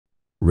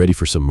Ready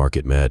for some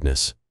market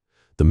madness?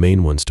 The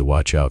main ones to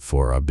watch out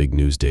for are big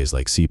news days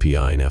like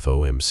CPI and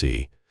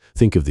FOMC.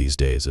 Think of these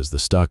days as the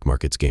stock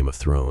market's Game of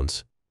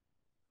Thrones.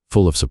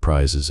 Full of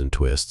surprises and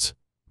twists,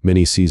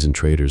 many seasoned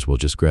traders will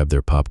just grab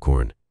their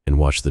popcorn and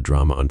watch the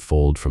drama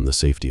unfold from the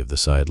safety of the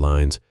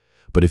sidelines.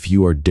 But if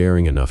you are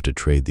daring enough to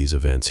trade these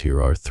events, here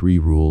are 3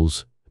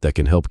 rules that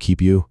can help keep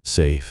you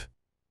safe.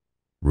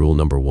 Rule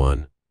number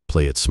 1,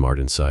 play it smart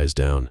and size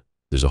down.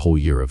 There's a whole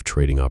year of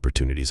trading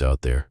opportunities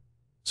out there,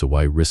 so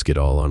why risk it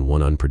all on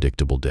one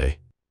unpredictable day?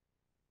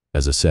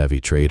 As a savvy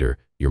trader,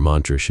 your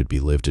mantra should be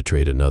live to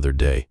trade another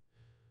day.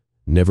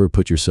 Never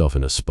put yourself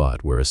in a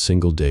spot where a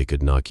single day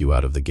could knock you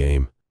out of the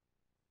game.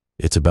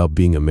 It's about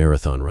being a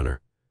marathon runner,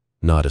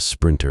 not a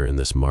sprinter in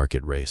this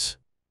market race.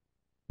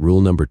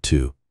 Rule number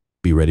 2,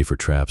 be ready for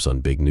traps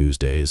on big news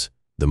days.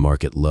 The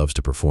market loves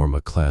to perform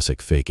a classic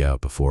fake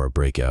out before a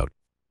breakout.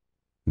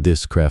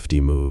 This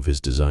crafty move is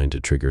designed to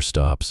trigger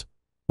stops,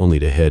 only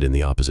to head in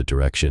the opposite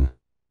direction.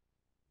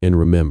 And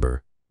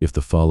remember, if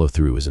the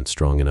follow-through isn't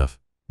strong enough,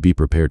 be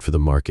prepared for the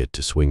market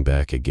to swing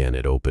back again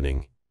at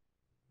opening.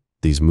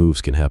 These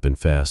moves can happen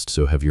fast,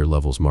 so have your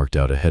levels marked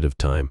out ahead of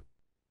time.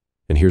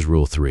 And here's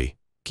rule 3,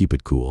 keep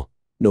it cool.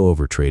 No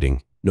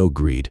overtrading, no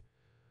greed.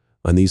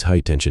 On these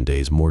high-tension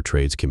days, more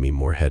trades can mean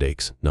more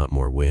headaches, not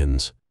more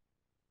wins.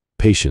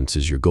 Patience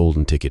is your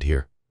golden ticket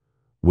here.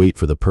 Wait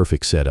for the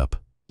perfect setup,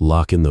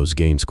 lock in those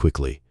gains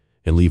quickly,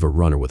 and leave a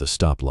runner with a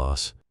stop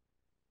loss.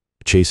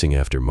 Chasing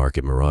after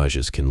market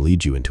mirages can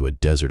lead you into a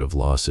desert of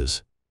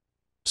losses.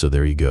 So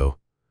there you go.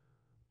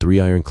 3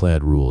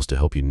 ironclad rules to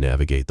help you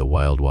navigate the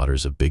wild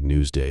waters of big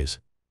news days.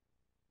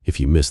 If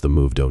you miss the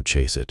move, don't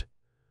chase it.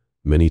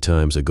 Many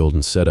times a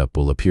golden setup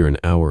will appear an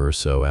hour or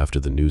so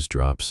after the news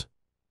drops.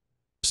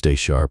 Stay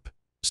sharp,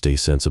 stay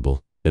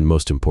sensible, and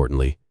most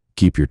importantly,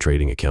 keep your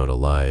trading account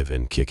alive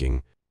and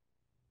kicking.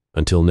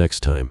 Until next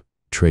time,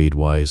 trade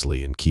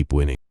wisely and keep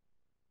winning.